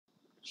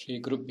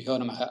Shri Gurubhyo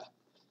Namaha.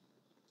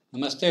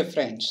 Namaste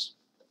friends.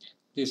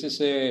 This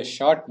is a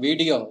short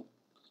video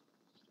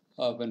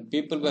when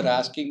people were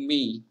asking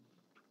me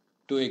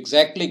to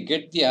exactly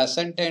get the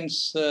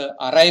ascendant's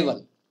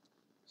arrival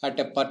at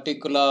a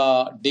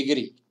particular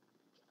degree.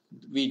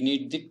 We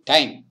need the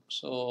time.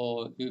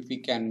 So if we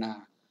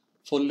can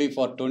fully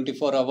for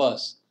 24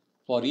 hours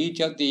for each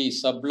of the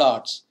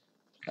sublords,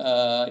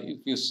 if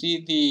you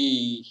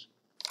see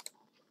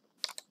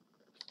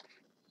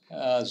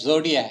the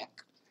zodiac,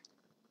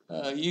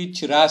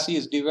 each rasi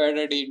is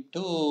divided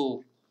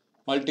into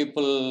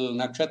multiple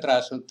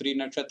nakshatras. So 3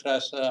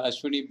 nakshatras,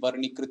 Ashwini,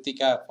 Bharani,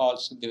 Kritika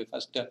falls the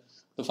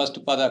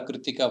first pada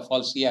Kritika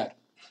falls here,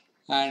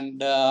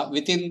 and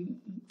within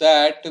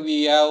that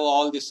we have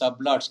all the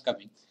sublords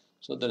coming.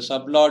 So the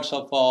sublords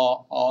of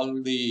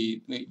all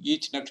the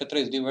each nakshatra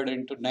is divided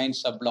into 9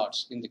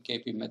 sublords in the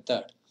KP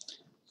method,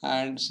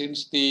 and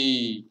since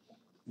the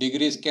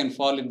degrees can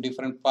fall in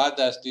different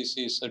paths, this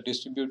is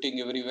distributing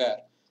everywhere.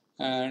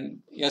 And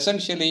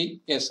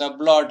essentially, a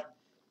sublord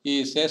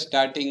is a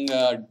starting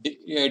a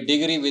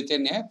degree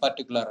within a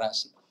particular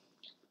rasi.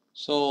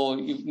 So,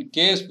 in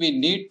case we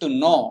need to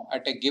know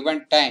at a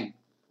given time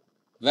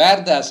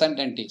where the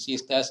ascendant is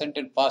the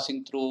ascendant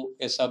passing through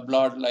a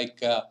sublord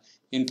like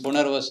in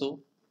Punarvasu,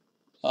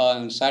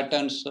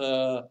 Saturn's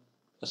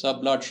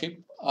sublordship,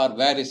 or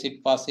where is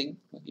it passing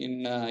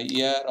in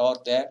here or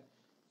there?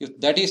 If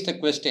that is the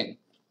question,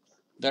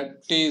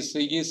 that is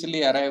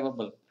easily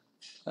arrivable.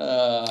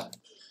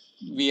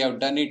 We have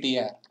done it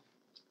here.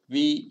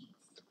 We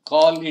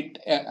call it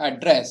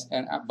address,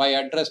 and by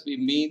address we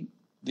mean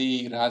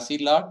the Rasi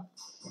Lord,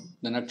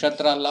 the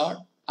Nakshatra Lord,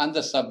 and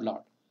the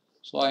Sublord.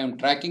 So I am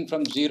tracking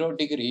from 0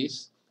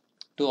 degrees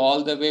to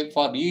all the way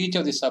for each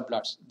of the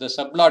sublords. The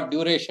sublord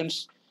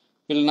durations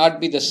will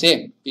not be the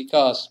same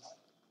because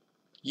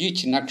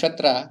each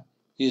nakshatra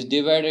is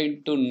divided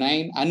into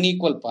 9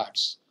 unequal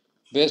parts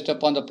based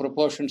upon the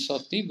proportions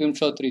of the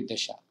Vimshotri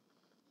Dasha.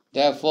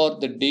 Therefore,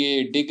 the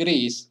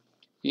degrees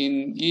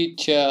in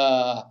each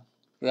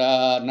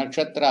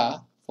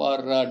nakshatra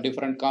for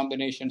different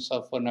combinations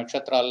of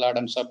nakshatra lord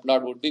and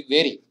sublord would be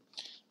vary.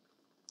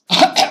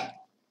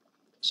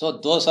 So,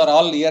 those are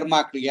all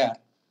earmarked here.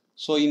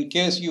 So, in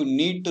case you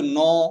need to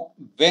know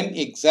when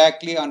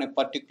exactly on a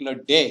particular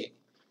day,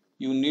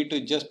 you need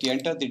to just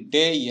enter the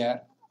day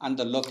here and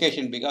the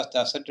location, because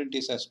the ascendant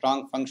is a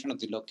strong function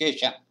of the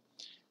location.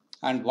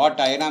 And what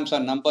Ayanamsa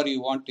number you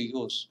want to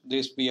use.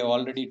 This we have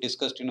already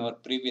discussed in our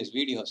previous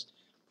videos.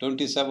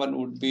 27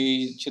 would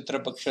be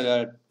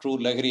Chitrapaksha true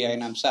Lagri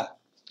Ayanamsa.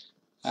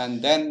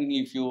 And then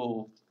if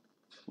you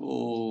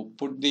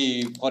put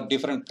the for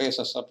different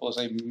places, suppose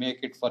I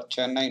make it for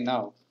Chennai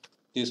now,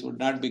 this would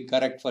not be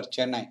correct for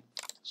Chennai.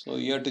 So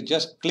you have to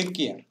just click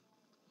here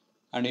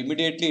and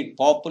immediately it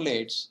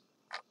populates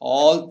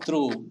all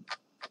through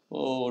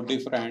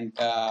different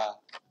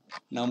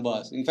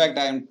numbers. In fact,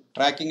 I am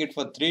tracking it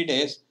for 3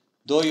 days.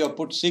 Though you have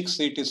put 6,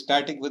 it is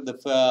starting with the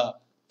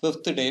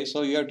 5th day.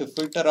 So you have to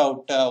filter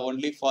out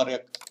only for a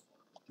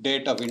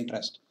date of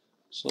interest.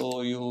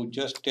 So you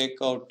just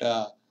take out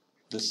the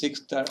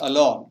 6th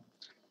alone.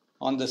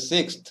 On the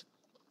 6th,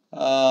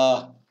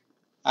 I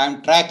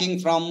am tracking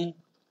from,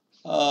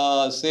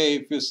 say,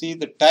 if you see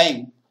the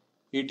time,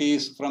 it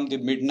is from the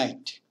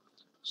midnight.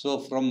 So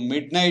from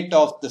midnight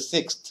of the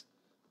 6th,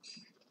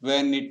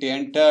 when it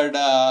entered,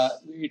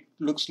 it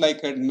looks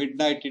like at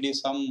midnight it is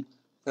some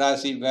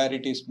Rasi where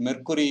it is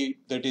Mercury,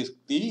 that is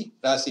the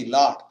Rasi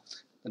Lord.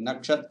 The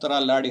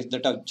Nakshatra Lord is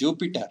that of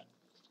Jupiter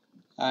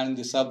and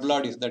the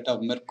Sublord is that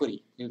of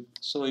Mercury.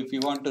 So if you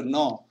want to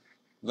know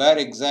where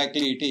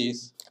exactly it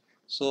is,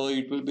 so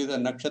it will be the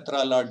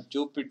Nakshatra Lord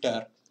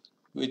Jupiter,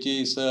 which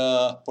is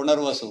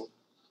Punarvasu.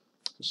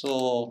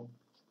 So,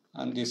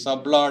 and the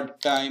Sublord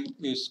time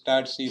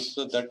starts is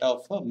that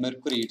of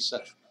Mercury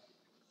itself.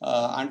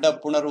 Under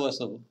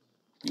Punarvasu,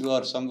 you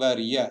are somewhere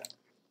here.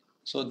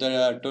 So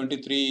there are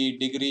 23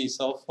 degrees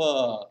of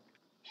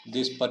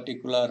this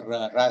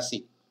particular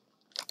Rasi.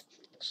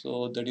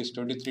 So that is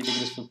 23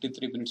 degrees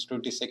 53 minutes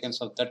 20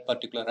 seconds of that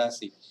particular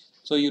Rasi.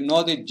 So you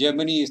know that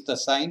Gemini is the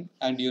sign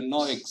and you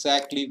know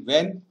exactly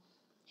when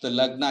the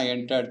Lagna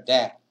entered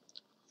there.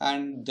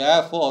 And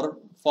therefore,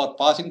 for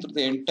passing through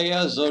the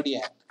entire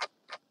zodiac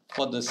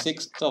for the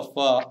 6th of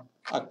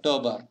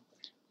October,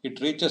 it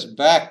reaches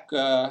back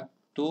to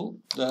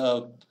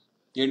the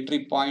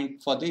entry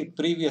point for the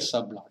previous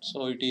sublord.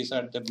 So it is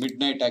at the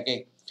midnight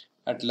again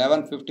at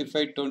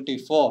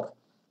 11:55:24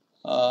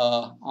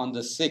 on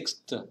the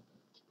 6th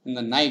in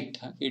the night.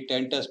 It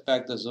enters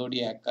back the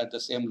zodiac at the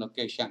same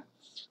location.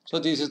 So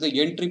this is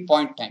the entry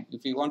point time.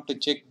 If you want to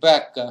check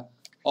back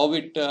how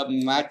it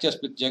matches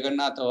with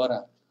Jagannath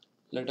Aura,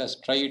 let us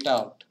try it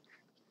out.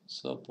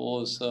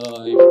 Suppose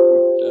I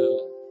put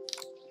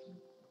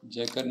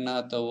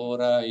Jagannath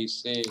Aura, I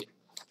say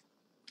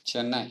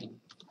Chennai,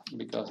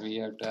 because we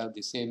have to have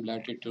the same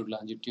latitude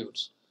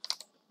longitudes.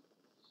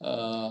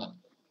 And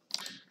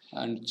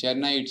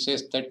Chennai it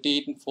says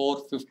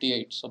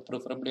 13,458. So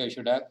preferably I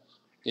should have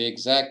the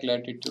exact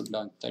latitude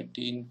long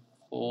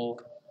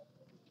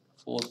 13,458.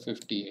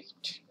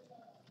 458.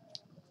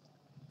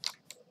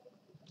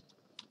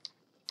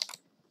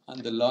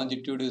 And the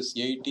longitude is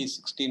 80,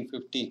 16,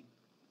 15.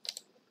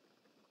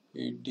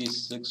 80,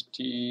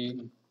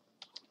 16,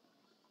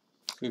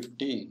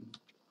 15.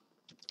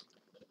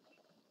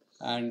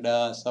 And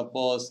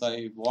suppose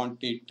I want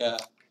it,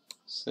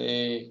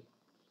 say,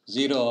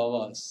 0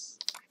 hours.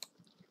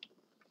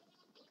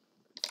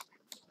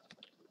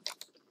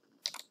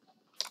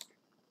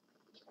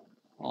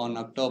 On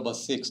October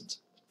 6th.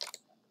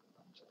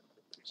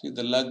 See,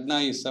 the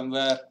Lagna is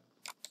somewhere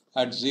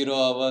at 0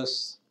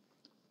 hours.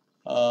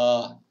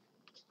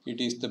 It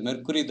is the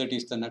Mercury that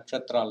is the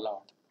Nakshatra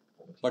Lord.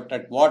 But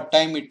at what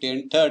time it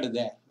entered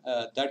there,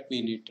 that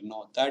we need to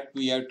know. That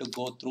we have to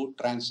go through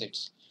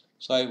transits.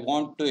 So I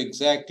want to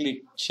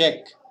exactly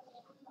check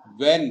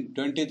when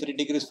 23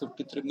 degrees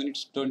 53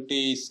 minutes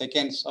 20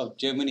 seconds of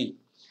Gemini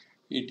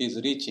it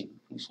is reaching.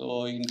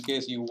 So in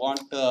case you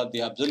want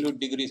the absolute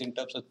degrees in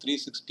terms of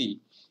 360,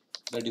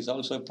 that is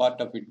also a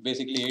part of it.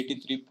 Basically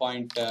 83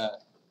 point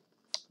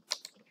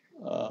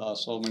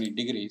so many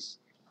degrees.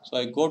 So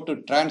I go to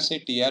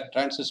transit here,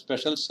 transit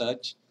special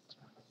search,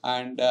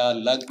 and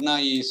Lagna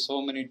is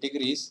so many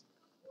degrees.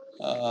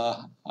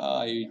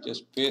 I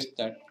just paste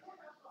that.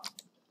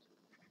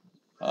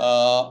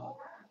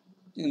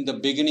 In the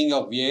beginning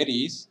of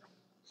Aries,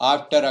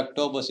 after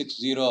October 6,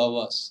 0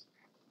 hours.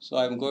 So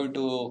I'm going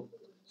to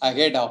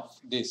ahead of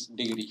this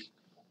degree.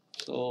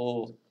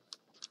 So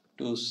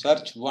to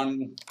search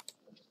one,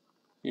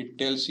 it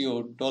tells you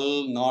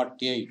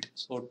 1208.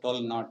 So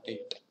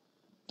 1208.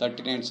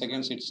 39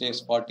 seconds, it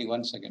says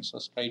 41 seconds. So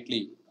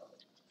slightly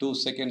 2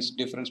 seconds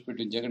difference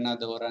between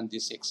Jagannathavara and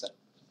this Excel.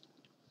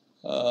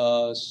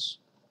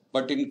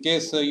 But in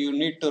case you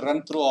need to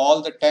run through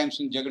all the times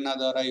in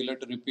Jagannathavara, you'll have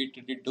to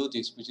repeatedly do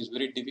this, which is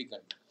very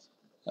difficult.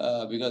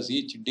 Because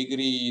each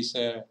degree is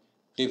a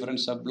different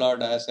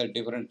sublord, has a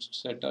different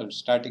set of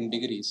starting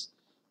degrees.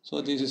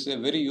 So this is a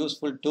very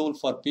useful tool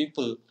for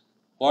people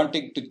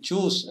wanting to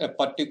choose a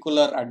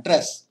particular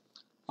address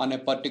on a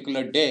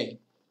particular day,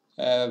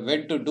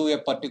 when to do a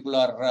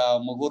particular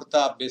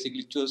Muhurta,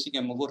 basically choosing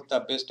a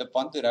Muhurta based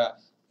upon the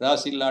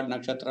Rasi Lord,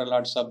 Nakshatra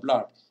Lord,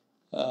 Sublord.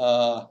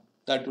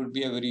 That would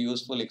be a very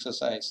useful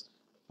exercise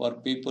for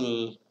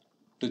people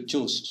to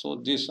choose. So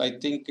this I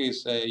think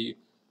is a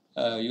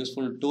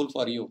useful tool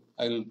for you.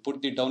 I will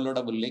put the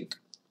downloadable link.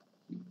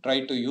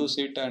 Try to use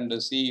it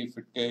and see if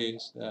it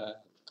is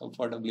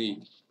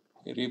comfortably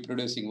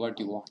reproducing what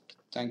you want.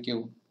 Thank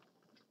you.